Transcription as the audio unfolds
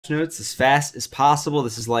notes as fast as possible.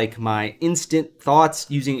 This is like my instant thoughts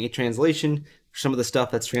using a translation for some of the stuff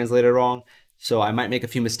that's translated wrong. So I might make a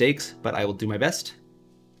few mistakes, but I will do my best.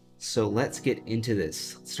 So let's get into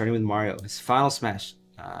this. Starting with Mario. His final smash.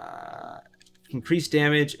 Increased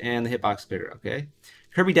damage and the hitbox is bigger. Okay.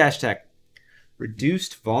 Kirby dash attack.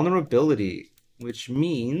 Reduced vulnerability, which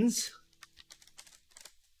means...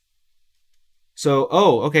 So,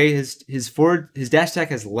 okay. His dash attack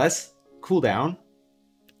has less cooldown,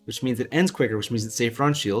 which means it ends quicker, which means it's safer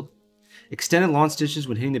on shield. Extended launch distance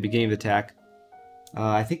when hitting the beginning of the attack.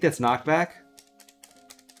 I think that's knockback.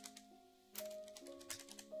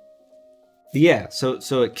 But yeah,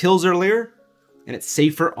 so it kills earlier, and it's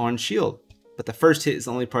safer on shield. But the first hit is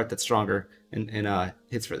the only part that's stronger and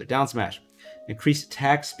hits further. Down smash. Increased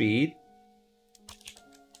attack speed.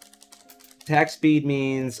 Attack speed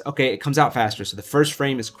means, okay, it comes out faster. So the first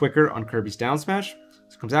frame is quicker on Kirby's down smash.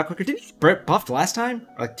 So it comes out quicker. Didn't he get buffed last time?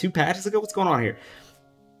 Or like 2 patches ago? What's going on here?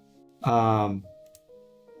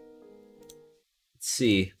 Let's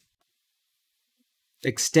see.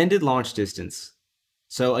 Extended launch distance.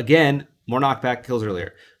 So again, more knockback, kills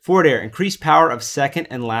earlier. Forward air, increased power of second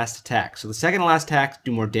and last attack. So the second and last attacks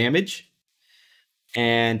do more damage.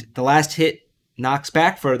 And the last hit knocks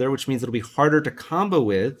back further, which means it'll be harder to combo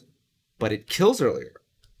with, but it kills earlier.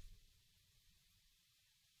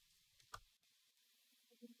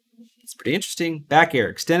 It's pretty interesting. Back air,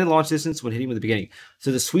 extended launch distance when hitting with the beginning.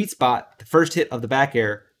 So the sweet spot, the first hit of the back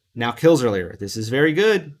air, now kills earlier. This is very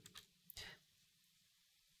good.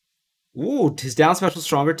 Ooh, his down smash was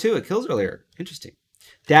stronger too. It kills earlier. Interesting.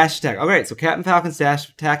 Dash attack. Alright, so Captin Falcon's dash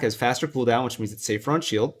attack has faster cooldown, which means it's safer on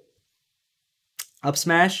shield. Up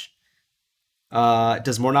smash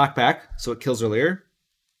does more knockback, so it kills earlier.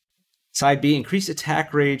 Side B, increased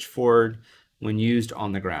attack range forward when used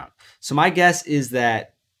on the ground. So my guess is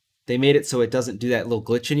that they made it so it doesn't do that little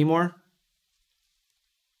glitch anymore.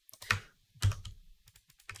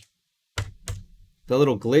 The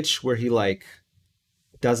little glitch where he like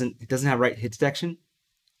doesn't have right hit detection.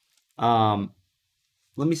 Let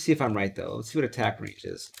me see if I'm right though. Let's see what attack range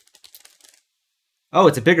is. Oh,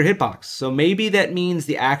 it's a bigger hitbox. So maybe that means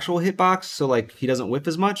the actual hitbox, so like he doesn't whiff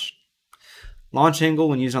as much. Launch angle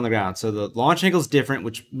when used on the ground. So the launch angle is different,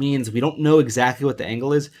 which means we don't know exactly what the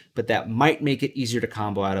angle is, but that might make it easier to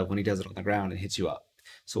combo out of when he does it on the ground and hits you up.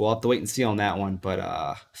 So we'll have to wait and see on that one. But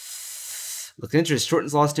looks interesting.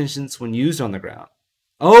 Shortens launch distance when used on the ground.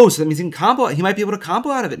 Oh, so that means he can combo. He might be able to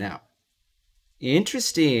combo out of it now.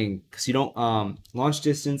 Interesting, because you don't launch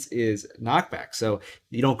distance is knockback, so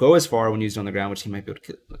you don't go as far when used on the ground, which he might be able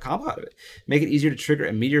to combo out of it. Make it easier to trigger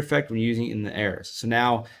a meteor effect when using it in the air. So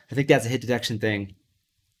now I think that's a hit detection thing.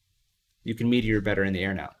 You can meteor better in the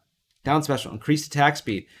air now. Down special, increased attack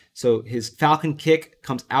speed. So his Falcon kick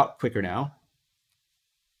comes out quicker now.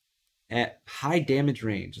 At high damage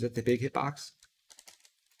range. Is that the big hitbox?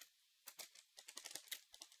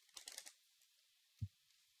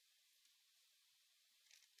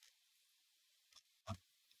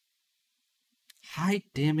 High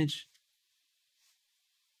damage.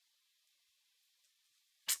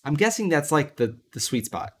 I'm guessing that's like the sweet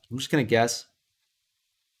spot. I'm just going to guess.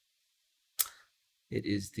 It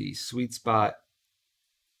is the sweet spot.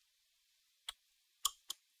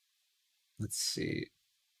 Let's see.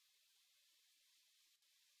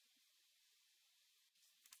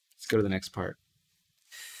 Let's go to the next part.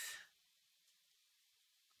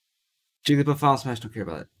 Jigglypuff final smash, don't care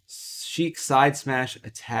about it. Sheik side smash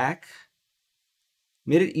attack.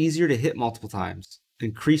 Made it easier to hit multiple times.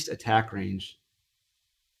 Increased attack range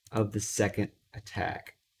of the second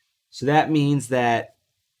attack. So that means that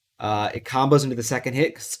it combos into the second hit,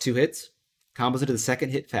 because it's 2 hits. Combos into the second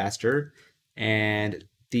hit faster. And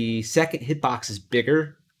the second hitbox is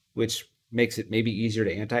bigger, which makes it maybe easier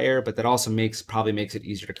to anti-air, but that also probably makes it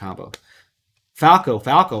easier to combo. Falco.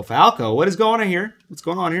 What is going on here? What's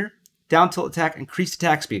going on here? Down tilt attack, increased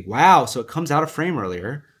attack speed. Wow, so it comes out of frame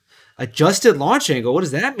earlier. Adjusted launch angle, what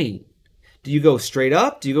does that mean? Do you go straight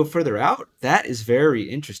up? Do you go further out? That is very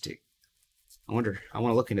interesting. I want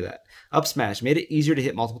to look into that. Up smash, made it easier to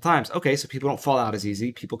hit multiple times. Okay, so people don't fall out as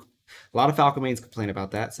easy. A lot of Falco mains complain about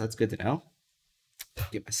that, so that's good to know.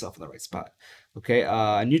 Get myself in the right spot. Okay,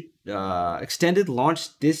 extended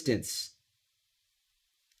launch distance.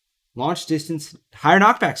 Launch distance, higher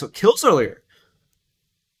knockback, so it kills earlier.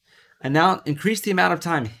 And now increase the amount of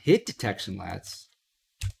time hit detection lasts.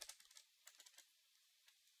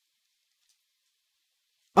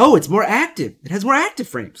 Oh, it's more active. It has more active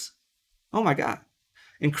frames. Oh my god.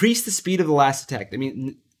 Increase the speed of the last attack. I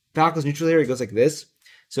mean, Falco's neutral area goes like this.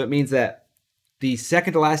 So it means that the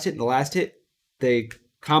second to last hit and the last hit, they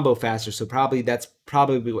combo faster. So probably that's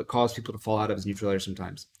probably what caused people to fall out of his neutral air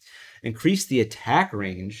sometimes. Increase the attack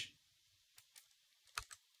range.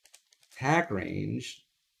 Attack range.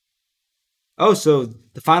 Oh, so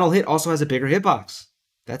the final hit also has a bigger hitbox.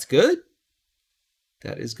 That's good.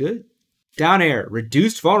 That is good. Down air.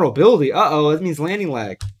 Reduced vulnerability. Uh-oh, that means landing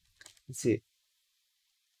lag. Let's see.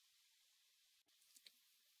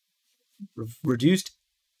 Reduced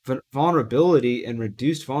vulnerability and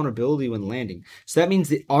reduced vulnerability when landing. So that means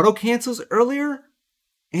the auto cancels earlier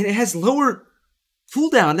and it has lower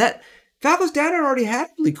cooldown. That Falco's down air already had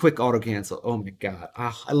really quick auto cancel. Oh my god.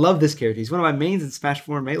 I love this character. He's one of my mains in Smash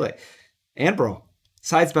 4 and Melee. And Brawl.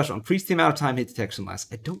 Side special. Increase the amount of time hit detection lasts.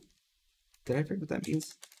 Did I forget what that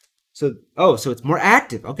means? So it's more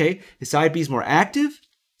active. Okay. His side B is more active.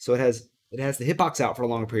 So it has the hitbox out for a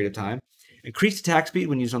longer period of time. Increased attack speed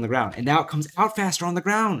when used on the ground. And now it comes out faster on the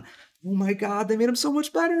ground. Oh my god, they made him so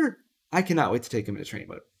much better. I cannot wait to take him into training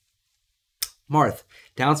mode. Marth,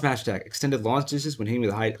 down smash attack. Extended launch distance when hitting with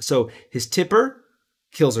a high. So his tipper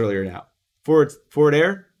kills earlier now. Forward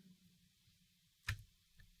air.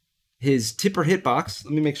 His tipper hitbox.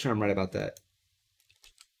 Let me make sure I'm right about that.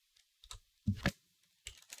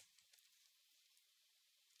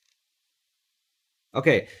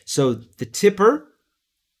 Okay, so the tipper.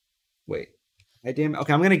 Wait. Okay, I'm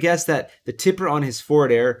going to guess that the tipper on his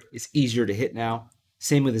forward air is easier to hit now.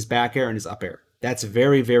 Same with his back air and his up air. That's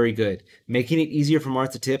very, very good. Making it easier for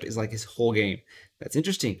Marth to tip is like his whole game. That's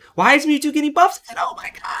interesting. Why is Mewtwo getting buffs? Oh my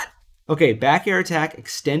god. Okay, back air attack,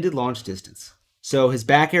 extended launch distance. So his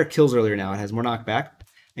back air kills earlier now. It has more knockback.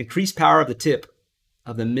 Increased power of the tip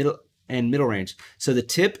of the middle and middle range. So the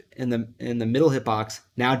tip and the middle hitbox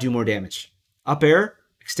now do more damage. Up air,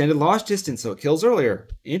 extended launch distance, so it kills earlier.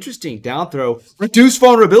 Interesting. Down throw, reduced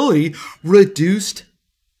vulnerability, reduced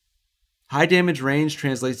high damage range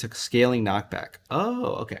translates to scaling knockback.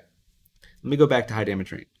 Oh, okay. Let me go back to high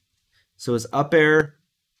damage range. So his up air.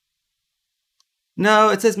 No,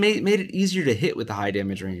 it says made it easier to hit with the high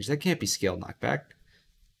damage range. That can't be scaled knockback.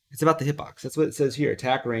 It's about the hitbox. That's what it says here.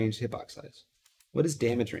 Attack range, hitbox size. What is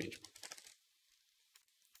damage range?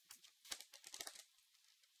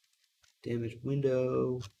 Damage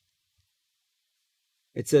window.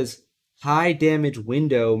 It says high damage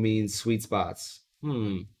window means sweet spots.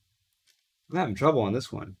 I'm having trouble on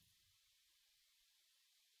this one.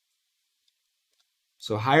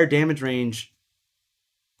 So higher damage range.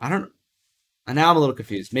 Now I'm a little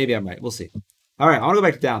confused. Maybe I'm right. We'll see. All right, I want to go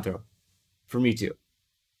back to down throw for Mewtwo.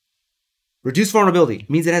 Reduced vulnerability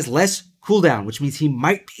means it has less cooldown, which means he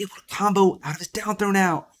might be able to combo out of his down throw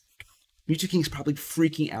now. Mewtwo King's probably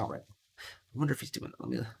freaking out right now. I wonder if he's doing it. I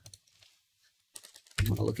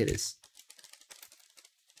want to look at his.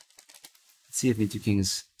 Let's see if Mewtwo King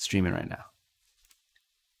is streaming right now.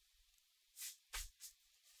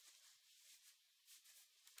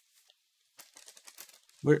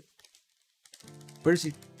 Where's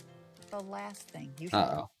he? The last thing you.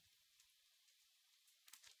 Uh-oh.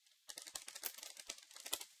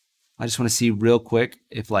 I just want to see real quick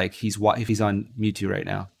if he's on Mewtwo right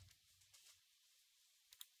now.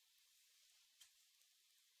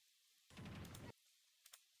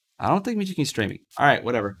 I don't think Mewtwo King's streaming. All right,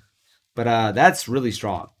 whatever. But that's really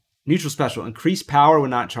strong. Neutral special. Increased power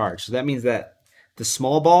when not charged. So that means that the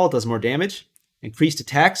small ball does more damage. Increased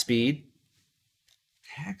attack speed.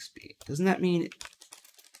 Attack speed. Doesn't that mean...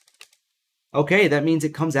 Okay, that means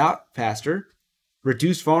it comes out faster.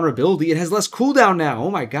 Reduced vulnerability. It has less cooldown now.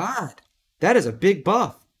 Oh my god. That is a big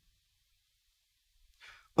buff.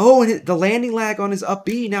 Oh, and the landing lag on his up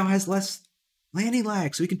B now has less landing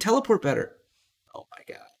lag, so he can teleport better. Oh my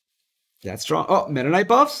god. That's strong. Oh, Metaknight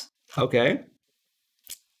buffs? Okay.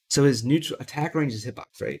 So his neutral attack range is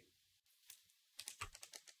hitbox, right?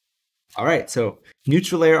 All right, so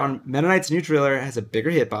neutral air on Metaknight's neutral air has a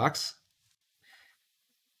bigger hitbox.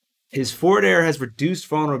 His forward air has reduced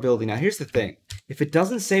vulnerability. Now, here's the thing. If it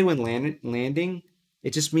doesn't say when landing,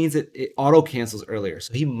 it just means that it auto cancels earlier.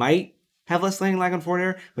 So he might have less landing lag on forward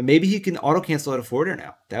air, but maybe he can auto cancel out of forward air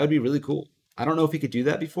now. That would be really cool. I don't know if he could do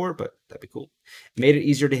that before, but that'd be cool. Made it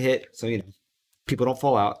easier to hit, so people don't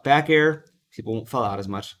fall out. Back air, people won't fall out as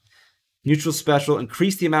much. Neutral special,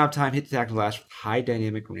 increase the amount of time hit attack and lash with high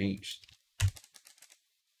dynamic range.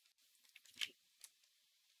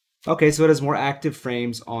 Okay, so it has more active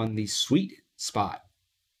frames on the sweet spot.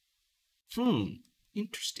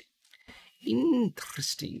 Interesting.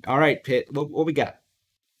 Interesting. All right, Pit, what we got?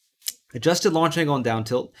 Adjusted launch angle and down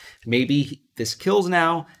tilt. Maybe this kills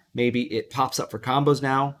now. Maybe it pops up for combos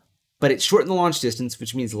now. But it shortened the launch distance,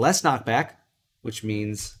 which means less knockback, which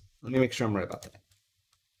means... Let me make sure I'm right about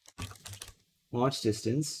that. Launch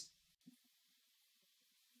distance.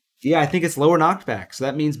 Yeah, I think it's lower knockback. So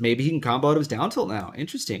that means maybe he can combo out of his down tilt now.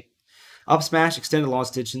 Interesting. Up smash, extended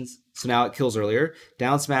launch distance. So now it kills earlier.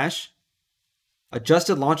 Down smash,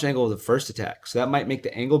 adjusted launch angle of the first attack. So that might make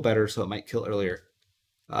the angle better, so it might kill earlier.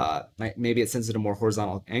 Maybe it sends it a more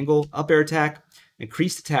horizontal angle. Up air attack,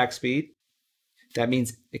 increased attack speed. That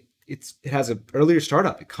means it has an earlier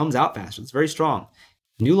startup. It comes out faster. It's very strong.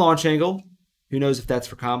 New launch angle. Who knows if that's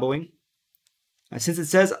for comboing. Since it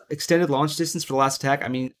says extended launch distance for the last attack, I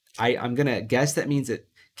mean, I'm going to guess that means it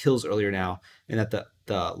kills earlier now, and that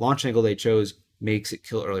the launch angle they chose makes it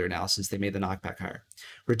kill earlier now since they made the knockback higher.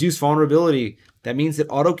 Reduce vulnerability. That means it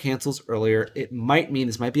auto cancels earlier. It might mean,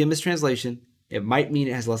 this might be a mistranslation, it might mean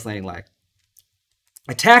it has less landing lag.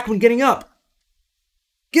 Attack when getting up.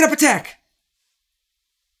 Get up attack.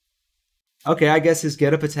 Okay, I guess his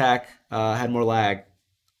get up attack had more lag,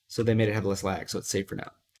 so they made it have less lag, so it's safer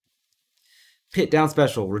now. Pit down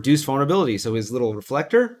special, reduce vulnerability. So his little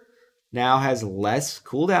reflector now has less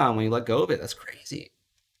cooldown when you let go of it. That's crazy.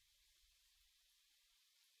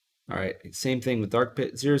 All right, same thing with Dark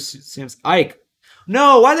Pit. Zero Sims. Ike.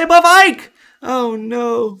 No, why are they above Ike? Oh,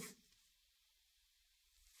 no.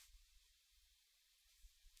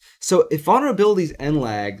 So if vulnerabilities end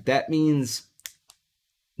lag, that means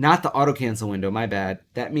not the auto cancel window. My bad.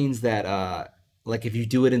 That means that like if you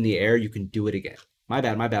do it in the air, you can do it again. My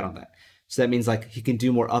bad on that. So that means like he can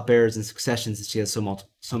do more up airs in succession since he has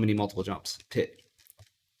so many multiple jumps. Pit.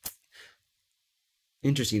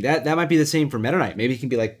 Interesting. That might be the same for Metaknight. Maybe he can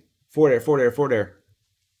be like forward air, forward air, forward air.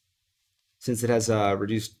 Since it has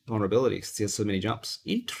reduced vulnerability since he has so many jumps.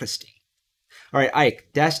 Interesting. All right,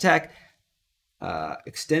 Ike. Dash attack.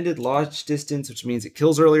 Extended launch distance, which means it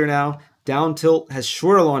kills earlier now. Down tilt has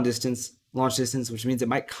shorter launch distance, which means it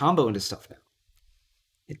might combo into stuff now.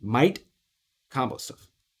 It might combo stuff.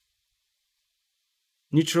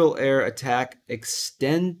 Neutral air attack,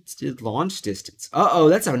 extended launch distance. Uh-oh,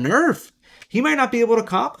 that's a nerf. He might not be able to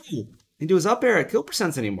combo into his up air at kill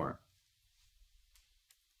percents anymore.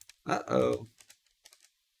 Uh-oh.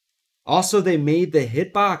 Also, they made the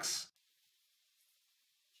hitbox.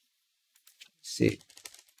 Let's see.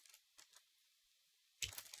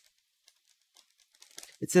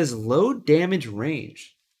 It says low damage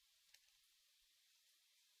range.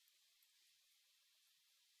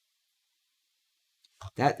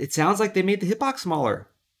 It sounds like they made the hitbox smaller.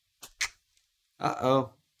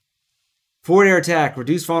 Uh-oh. Forward air attack,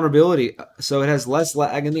 reduce vulnerability. So it has less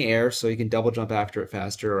lag in the air, so you can double jump after it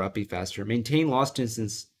faster or up B faster. Maintain launch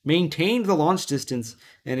distance. Maintain the launch distance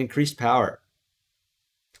and increased power.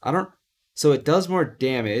 So it does more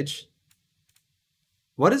damage.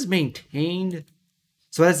 What is maintained?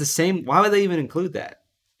 So it has the same. Why would they even include that?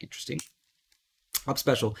 Interesting. Up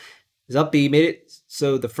special. Is up B, made it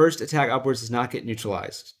so the first attack upwards does not get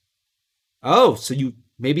neutralized. Oh, so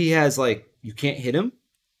maybe he has like, you can't hit him?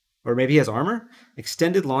 Or maybe he has armor?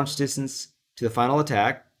 Extended launch distance to the final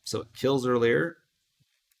attack, so it kills earlier.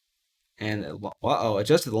 And, uh-oh,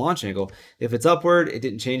 adjusted the launch angle. If it's upward, it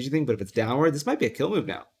didn't change anything, but if it's downward, this might be a kill move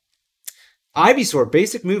now. Ivysaur,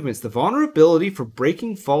 basic movements. The vulnerability for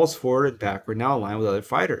breaking falls forward and backward, now aligned with other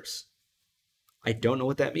fighters. I don't know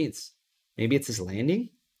what that means. Maybe it's his landing?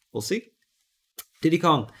 We'll see. Diddy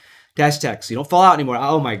Kong. Dash attack. So you don't fall out anymore.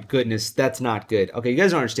 Oh my goodness. That's not good. Okay, you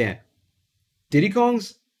guys don't understand. Diddy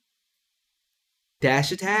Kong's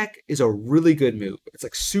dash attack is a really good move. It's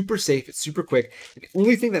like super safe. It's super quick. And the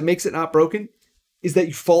only thing that makes it not broken is that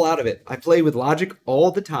you fall out of it. I play with logic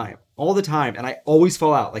all the time. And I always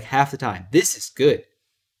fall out like half the time. This is good.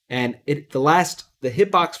 And the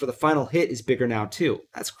hitbox for the final hit is bigger now too.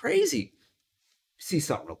 That's crazy. See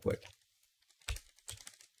something real quick.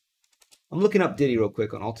 I'm looking up Diddy real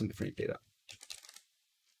quick on Ultimate Frame data.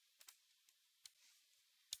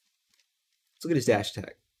 Let's look at his dash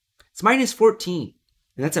attack. It's minus 14.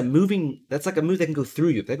 And that's like a move that can go through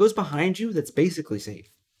you. If that goes behind you, that's basically safe.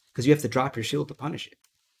 Because you have to drop your shield to punish it.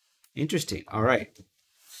 Interesting. All right.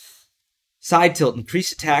 Side tilt,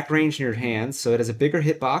 increased attack range in your hands. So it has a bigger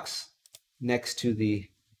hitbox next to the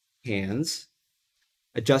hands.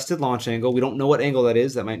 Adjusted launch angle. We don't know what angle that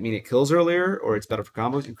is. That might mean it kills earlier or it's better for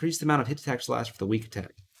combos. Increased amount of hit attack slash for the weak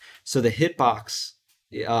attack. So the hitbox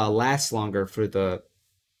lasts longer for the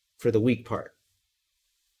weak part.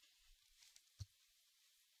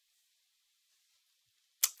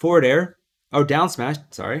 Forward air. Oh, down smash.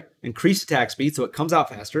 Sorry. Increased attack speed, so it comes out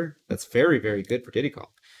faster. That's very, very good for Diddy Kong.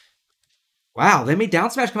 Wow, they made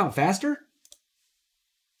down smash come out faster?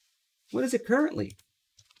 What is it currently?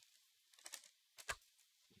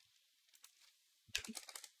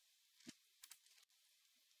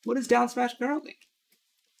 What is down smash currently?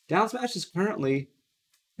 Down smash is currently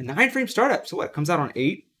a 9-frame startup. So what? It comes out on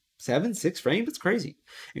 8. 6 frames? That's crazy.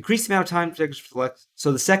 Increase the amount of time triggers for select.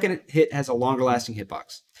 So the second hit has a longer lasting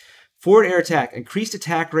hitbox. Forward air attack. Increased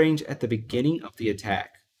attack range at the beginning of the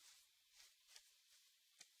attack.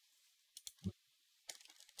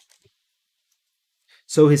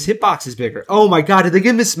 So his hitbox is bigger. Oh my god, did they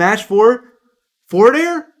give him a smash for forward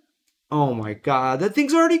air? Oh my god, that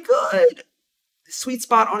thing's already good. The sweet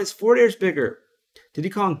spot on his forward air is bigger. Diddy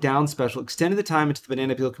Kong down special. Extended the time until the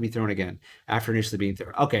banana peel can be thrown again after initially being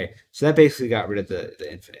thrown. Okay, so that basically got rid of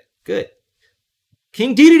the infinite. Good.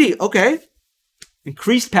 King DeDeDe. Okay.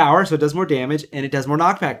 Increased power, so it does more damage, and it does more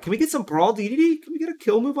knockback. Can we get some Brawl DeDeDe? Can we get a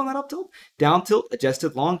kill move on that up tilt? Down tilt,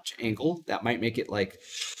 adjusted launch angle. That might make it like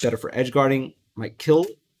better for edge guarding. Might kill,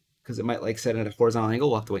 because it might like set it at a horizontal angle.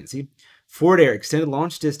 We'll have to wait and see. Forward air, extended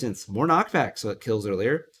launch distance. More knockback, so it kills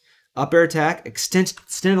earlier. Up air attack,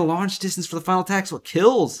 extended launch distance for the final attack, so it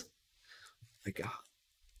kills. Oh my god.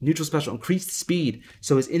 Neutral special, increased speed.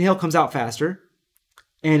 So his inhale comes out faster,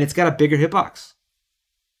 and it's got a bigger hitbox.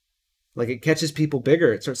 Like it catches people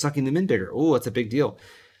bigger. It starts sucking them in bigger. Oh, that's a big deal.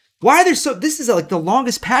 Why are there so... This is like the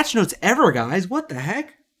longest patch notes ever, guys. What the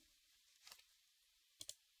heck?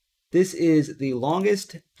 This is the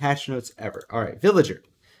longest patch notes ever. All right, Villager.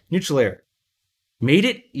 Neutral air. Made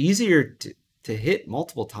it easier to hit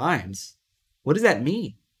multiple times. What does that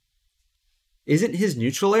mean? Isn't his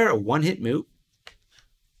neutral air a one-hit move?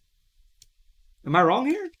 Am I wrong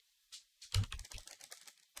here?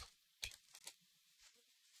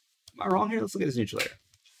 Am I wrong here? Let's look at his neutral air.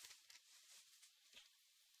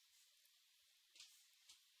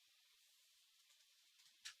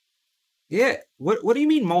 Yeah, what do you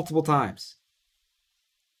mean multiple times?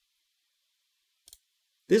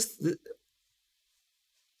 Did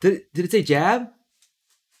it say jab?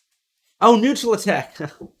 Oh, neutral attack.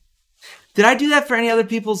 Did I do that for any other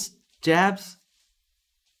people's jabs?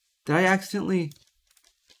 Did I accidentally?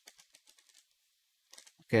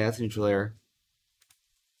 Okay, that's neutral air.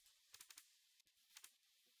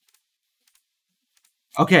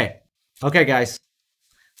 Okay. Okay, guys.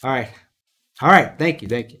 All right. All right. Thank you.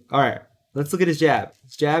 Thank you. All right. Let's look at his jab.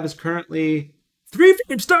 His jab is currently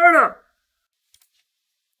 3-frame starter.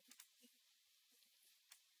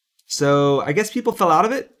 So I guess people fell out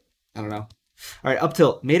of it. I don't know. All right. Up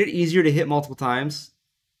tilt. Made it easier to hit multiple times.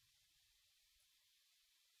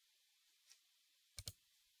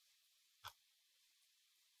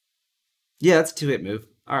 Yeah, that's a 2-hit move.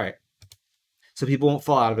 All right. So people won't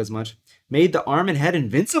fall out of it as much. Made the arm and head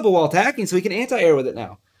invincible while attacking, so he can anti-air with it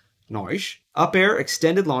now. Nice. Up air,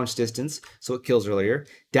 extended launch distance, so it kills earlier.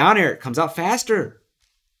 Down air, it comes out faster.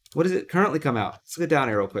 What does it currently come out? Let's look at down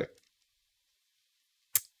air real quick.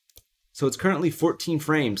 So it's currently 14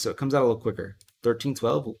 frames, so it comes out a little quicker. 13,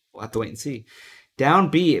 12, we'll have to wait and see. Down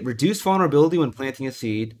B, it reduced vulnerability when planting a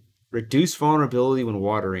seed. Reduced vulnerability when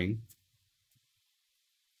watering.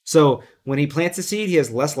 So when he plants a seed, he has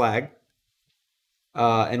less lag.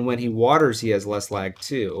 And when he waters, he has less lag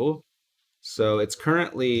too. So it's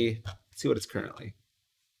currently, let's see what it's currently.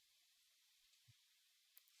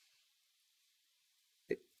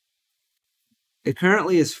 It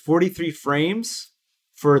currently is 43 frames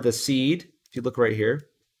for the seed. If you look right here,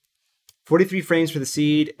 43 frames for the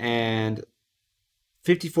seed and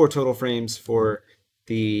 54 total frames for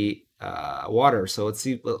the water. So let's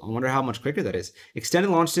see. I wonder how much quicker that is. Extended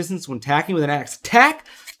launch distance when attacking with an axe. Attack!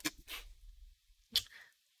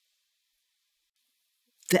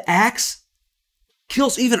 The axe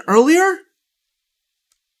kills even earlier?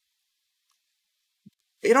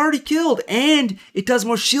 It already killed, and it does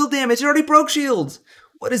more shield damage. It already broke shields.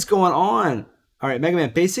 What is going on? All right, Mega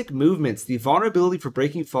Man, basic movements. The vulnerability for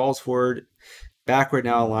breaking falls forward, backward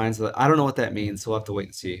now aligns. I don't know what that means, so we'll have to wait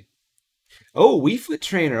and see. Oh, Wii Fit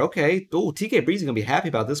Trainer. Okay. Oh, TK Breezy going to be happy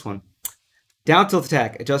about this one. Down tilt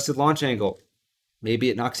attack, adjusted launch angle. Maybe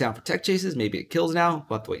it knocks down protect chases. Maybe it kills now.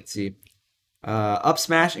 We'll have to wait and see. Up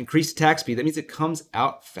smash, increased attack speed. That means it comes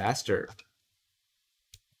out faster.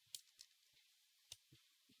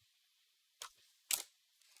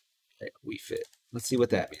 Okay, Wii Fit. Let's see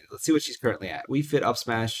what that means. Let's see what she's currently at. Wii Fit up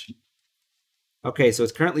smash. Okay, so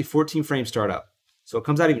it's currently 14 frame startup. So it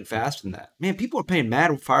comes out even faster than that. Man, people are paying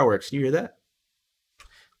mad with fireworks. Can you hear that?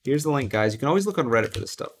 Here's the link, guys. You can always look on Reddit for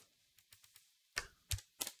this stuff.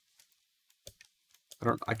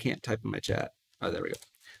 I can't type in my chat. Oh, there we go.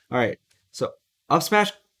 All right. So up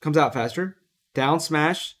smash comes out faster. Down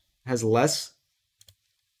smash has less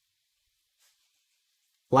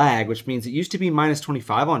lag, which means it used to be minus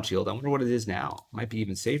 25 on shield. I wonder what it is now. Might be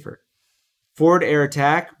even safer. Forward air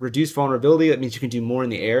attack, reduce vulnerability. That means you can do more in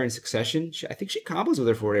the air in succession. I think she combos with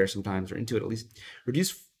her forward air sometimes, or into it at least.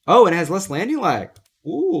 Reduce. Oh, and it has less landing lag.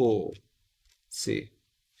 Ooh. Let's see.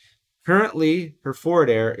 Currently, her forward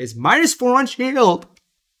air is -4 on shield.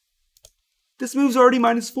 This move's already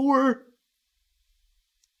 -4.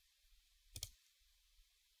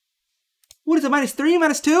 What is it, -3,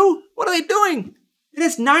 -2? What are they doing? It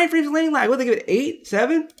has 9 frames of landing lag. What, they give it 8,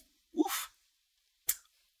 7? Oof.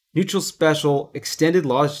 Neutral special, extended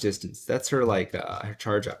launch distance. That's her, like, her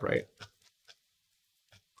charge up, right?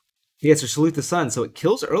 He has her salute the sun, so it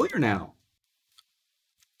kills earlier now.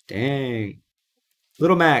 Dang.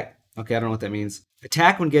 Little Mac. Okay, I don't know what that means.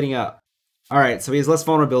 Attack when getting up. All right, so he has less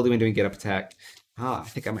vulnerability when doing get up attack. I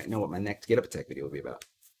think I might know what my next get up attack video will be about.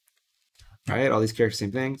 All right, all these characters,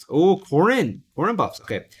 same things. Oh, Corrin. Corrin buffs.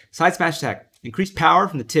 Okay. Side smash attack. Increased power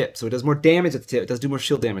from the tip, so it does more damage at the tip. It does do more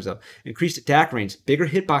shield damage, though. Increased attack range. Bigger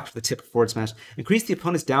hitbox for the tip forward smash. Increase the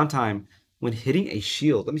opponent's downtime when hitting a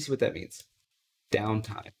shield. Let me see what that means.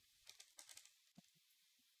 Downtime.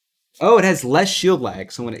 Oh, it has less shield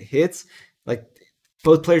lag, so when it hits, like,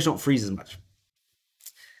 both players don't freeze as much.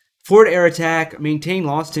 Forward air attack. Maintain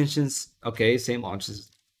launch tensions. Okay, same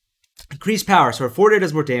launches. Increased power, so her forward air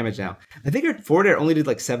does more damage now. I think her forward air only did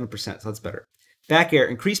like 7%, so that's better. Back air,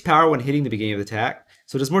 increased power when hitting the beginning of the attack,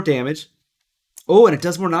 so it does more damage. Oh, and it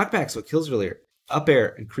does more knockback, so it kills earlier. Up air,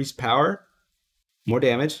 increased power, more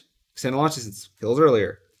damage. Extended launch distance, kills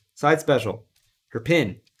earlier. Side special, her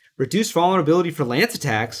pin. Reduced vulnerability for lance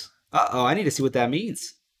attacks. Uh-oh, I need to see what that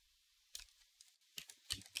means.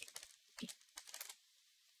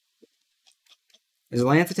 Is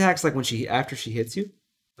lance attacks like when after she hits you?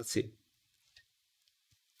 Let's see.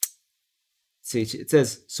 See, it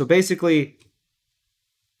says, so basically,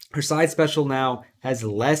 her side special now has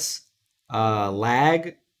less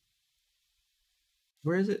lag.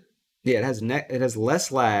 Where is it? Yeah, it has less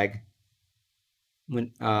lag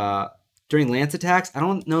when during lance attacks. I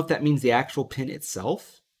don't know if that means the actual pin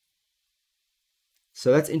itself.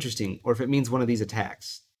 So that's interesting, or if it means one of these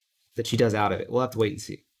attacks that she does out of it. We'll have to wait and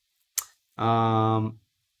see.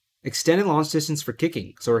 Extended launch distance for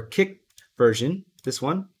kicking. So our kick version, this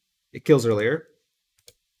one, it kills earlier.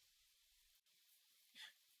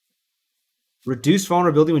 Reduce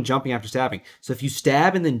vulnerability when jumping after stabbing. So if you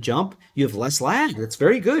stab and then jump, you have less lag. That's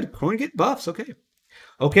very good. Corrin get buffs. Okay.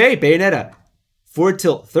 Okay, Bayonetta. Forward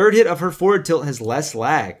tilt. Third hit of her forward tilt has less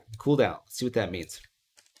lag. Cooldown. Let's see what that means.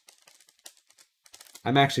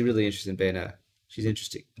 I'm actually really interested in Bayonetta. She's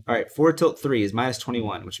interesting. All right, forward tilt 3 is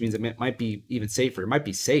 -21, which means it might be even safer. It might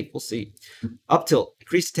be safe. We'll see. Up tilt,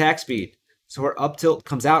 increased attack speed. So her up tilt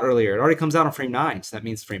comes out earlier. It already comes out on frame 9, so that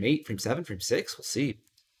means frame 8, frame 7, frame 6. We'll see.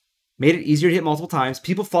 Made it easier to hit multiple times.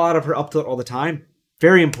 People fall out of her up tilt all the time.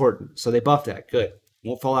 Very important. So they buffed that. Good.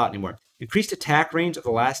 Won't fall out anymore. Increased attack range of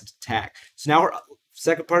the last attack. So now her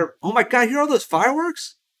second part of... Oh my god, hear all those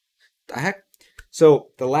fireworks? The heck? So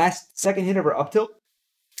the second hit of her up tilt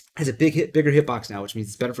has a bigger hitbox now, which means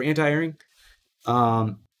it's better for anti-airing.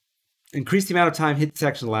 Increase the amount of time hit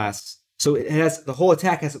section lasts. So it has the whole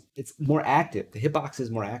attack it's more active. The hitbox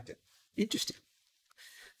is more active. Interesting.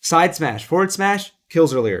 Side smash, forward smash,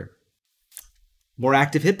 kills earlier. More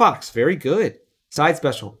active hitbox. Very good. Side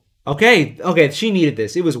special. Okay, she needed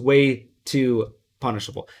this. It was way too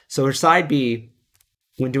punishable. So her side B,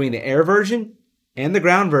 when doing the air version and the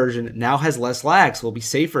ground version, now has less lag, so it'll be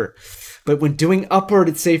safer. But when doing upward,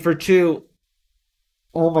 it's safer too.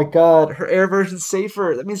 Oh my god, her air version's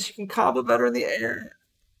safer. That means she can combo better in the air.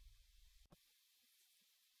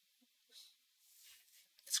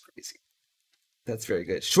 That's crazy. That's very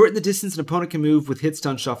good. Shorten the distance an opponent can move with hit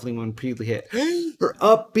stun shuffling when repeatedly hit. Her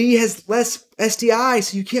up B has less SDI,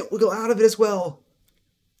 so you can't wiggle out of it as well.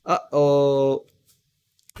 Uh-oh.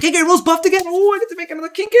 King K. Rool's buffed again. Oh, I get to make another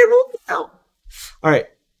King K. Rool now. All right.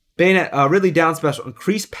 Bayonetta, Ridley down special.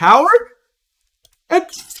 Increase power?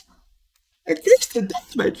 Increase the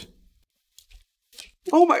damage.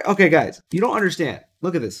 Oh my. Okay, guys. You don't understand.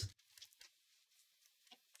 Look at this.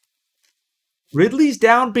 Ridley's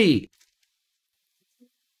down B.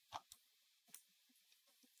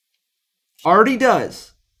 Already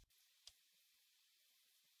does.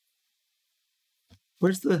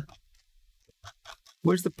 Where's the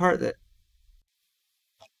part that...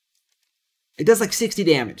 It does like 60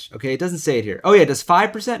 damage, okay? It doesn't say it here. Oh yeah, it does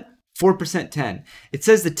 5%, 4%, 10. It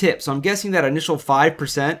says the tip, so I'm guessing that initial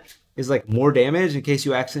 5% is like more damage in case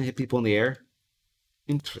you accidentally hit people in the air.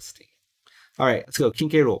 Interesting. All right, let's go. King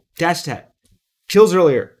K. Rool. Dash attack. Kills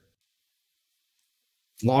earlier.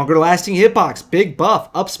 Longer lasting hitbox. Big buff.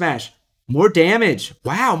 Up smash. More damage.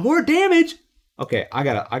 Wow, more damage. Okay, I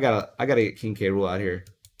gotta get King K. Rool out here.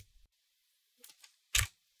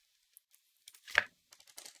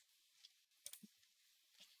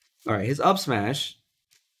 All right, his up smash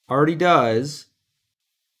already does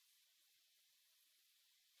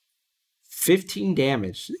 15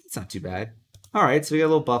 damage. It's not too bad. All right, so we got a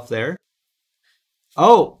little buff there.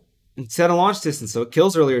 Oh, instead of launch distance, so it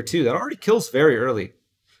kills earlier too. That already kills very early.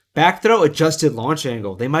 Back throw, adjusted launch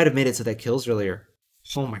angle. They might have made it so that kills earlier.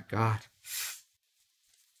 Oh my god.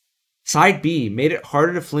 Side B, made it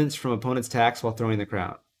harder to flinch from opponent's attacks while throwing the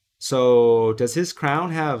crown. So, does his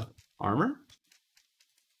crown have armor?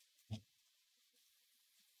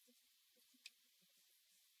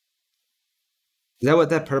 Is that what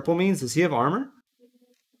that purple means? Does he have armor?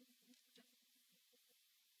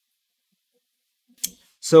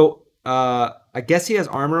 So, I guess he has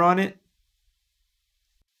armor on it.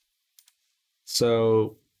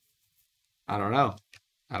 So, I don't know.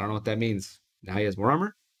 I don't know what that means. Now he has more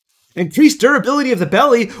armor? Increased durability of the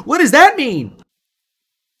belly? What does that mean?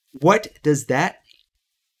 What does that mean?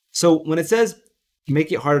 So, when it says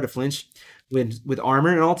make it harder to flinch with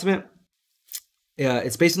armor and ultimate,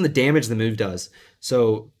 it's based on the damage the move does.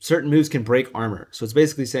 So certain moves can break armor. So it's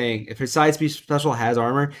basically saying if his side speed special has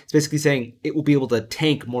armor, it's basically saying it will be able to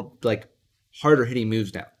tank more like harder hitting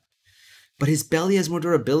moves now. But his belly has more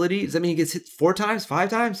durability. Does that mean he gets hit 4 times, 5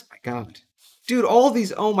 times? My god. Dude, all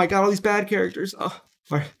these, oh my god, all these bad characters. Oh,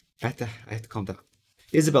 all right, I have to calm down.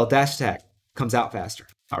 Isabelle, dash attack, comes out faster.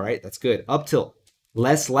 All right, that's good. Up tilt,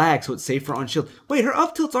 less lag, so it's safer on shield. Wait, her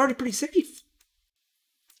up tilt's already pretty safe.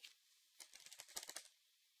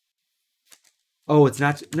 Oh, it's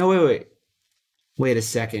not. No, wait. Wait a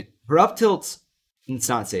second. Her up tilts, it's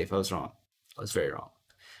not safe. I was wrong. I was very wrong.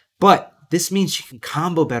 But this means she can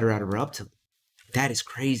combo better out of her up tilt. That is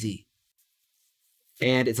crazy.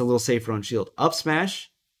 And it's a little safer on shield. Up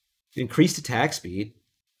smash, increased attack speed.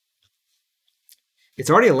 It's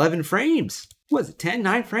already 11 frames. What is it, 10,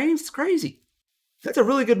 9 frames? It's crazy. That's a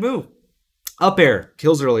really good move. Up air,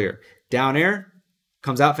 kills earlier. Down air,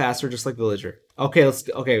 comes out faster, just like Villager. Okay,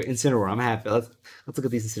 Incineroar. I'm happy. Let's look at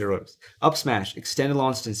these Incineroars. Up smash, extended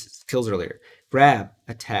launch distance, kills earlier. Grab,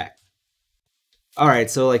 attack. All right,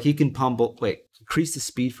 so like he can pummel. Wait, increase the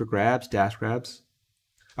speed for grabs, dash grabs.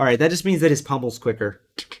 All right, that just means that his pummel's quicker.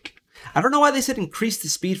 I don't know why they said increase the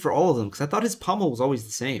speed for all of them, because I thought his pummel was always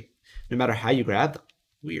the same, no matter how you grab them.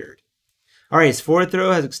 Weird. All right, his forward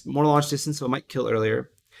throw has more launch distance, so it might kill earlier.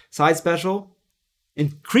 Side special,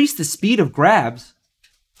 increase the speed of grabs.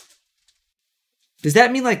 Does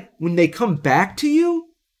that mean like when they come back to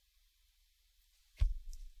you?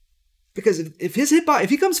 Because if his hitbox,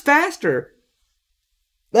 if he comes faster,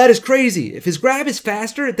 that is crazy. If his grab is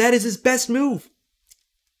faster, that is his best move.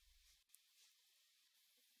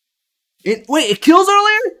 Wait, it kills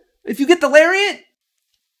earlier? If you get the lariat?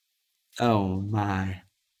 Oh my.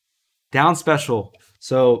 Down special.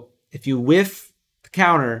 So if you whiff the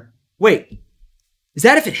counter, wait, is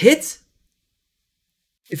that if it hits?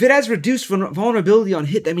 If it has reduced vulnerability on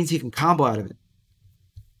hit, that means he can combo out of it.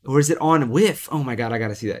 Or is it on whiff? Oh my god, I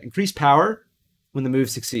gotta see that. Increased power when the move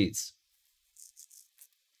succeeds.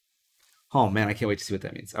 Oh man, I can't wait to see what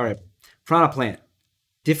that means. All right, Piranha Plant.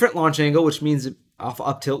 Different launch angle, which means off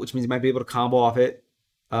up tilt, which means you might be able to combo off it.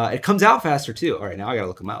 It comes out faster too. All right, now I gotta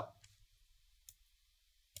look him up.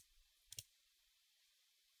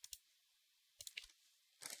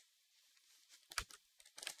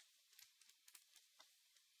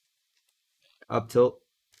 Up tilt.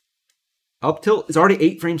 Up tilt is already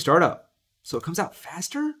 8 frame startup. So it comes out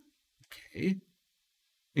faster? Okay.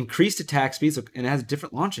 Increased attack speed, and it has a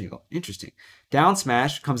different launch angle. Interesting. Down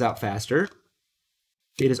smash comes out faster.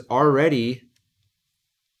 It is already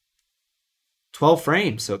 12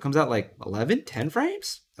 frames. So it comes out like 11, 10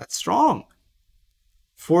 frames? That's strong.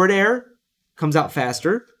 Forward air comes out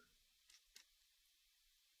faster.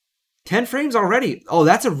 10 frames already. Oh,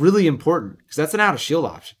 that's a really important, because that's an out of shield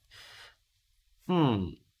option.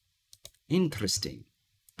 Interesting.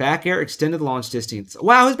 Back air, extended launch distance.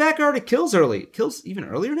 Wow, his back air already kills early. It kills even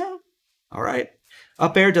earlier now? All right.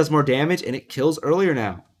 Up air does more damage, and it kills earlier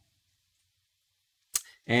now.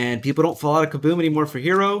 And people don't fall out of Kaboom anymore for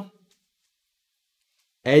Hero.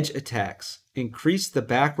 Edge attacks. Increase the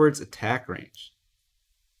backwards attack range.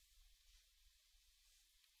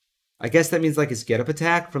 I guess that means like his get-up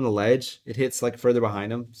attack from the ledge. It hits like further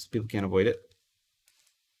behind him, so people can't avoid it.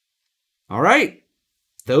 All right.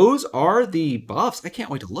 Those are the buffs. I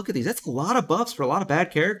can't wait to look at these. That's a lot of buffs for a lot of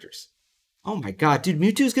bad characters. Oh my god, dude,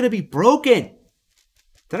 Mewtwo's going to be broken.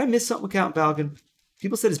 Did I miss something with Captin Falcon?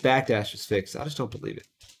 People said his backdash was fixed. I just don't believe it.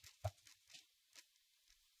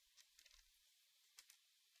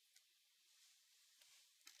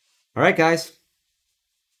 All right, guys.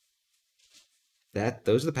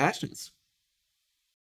 Those are the patch notes.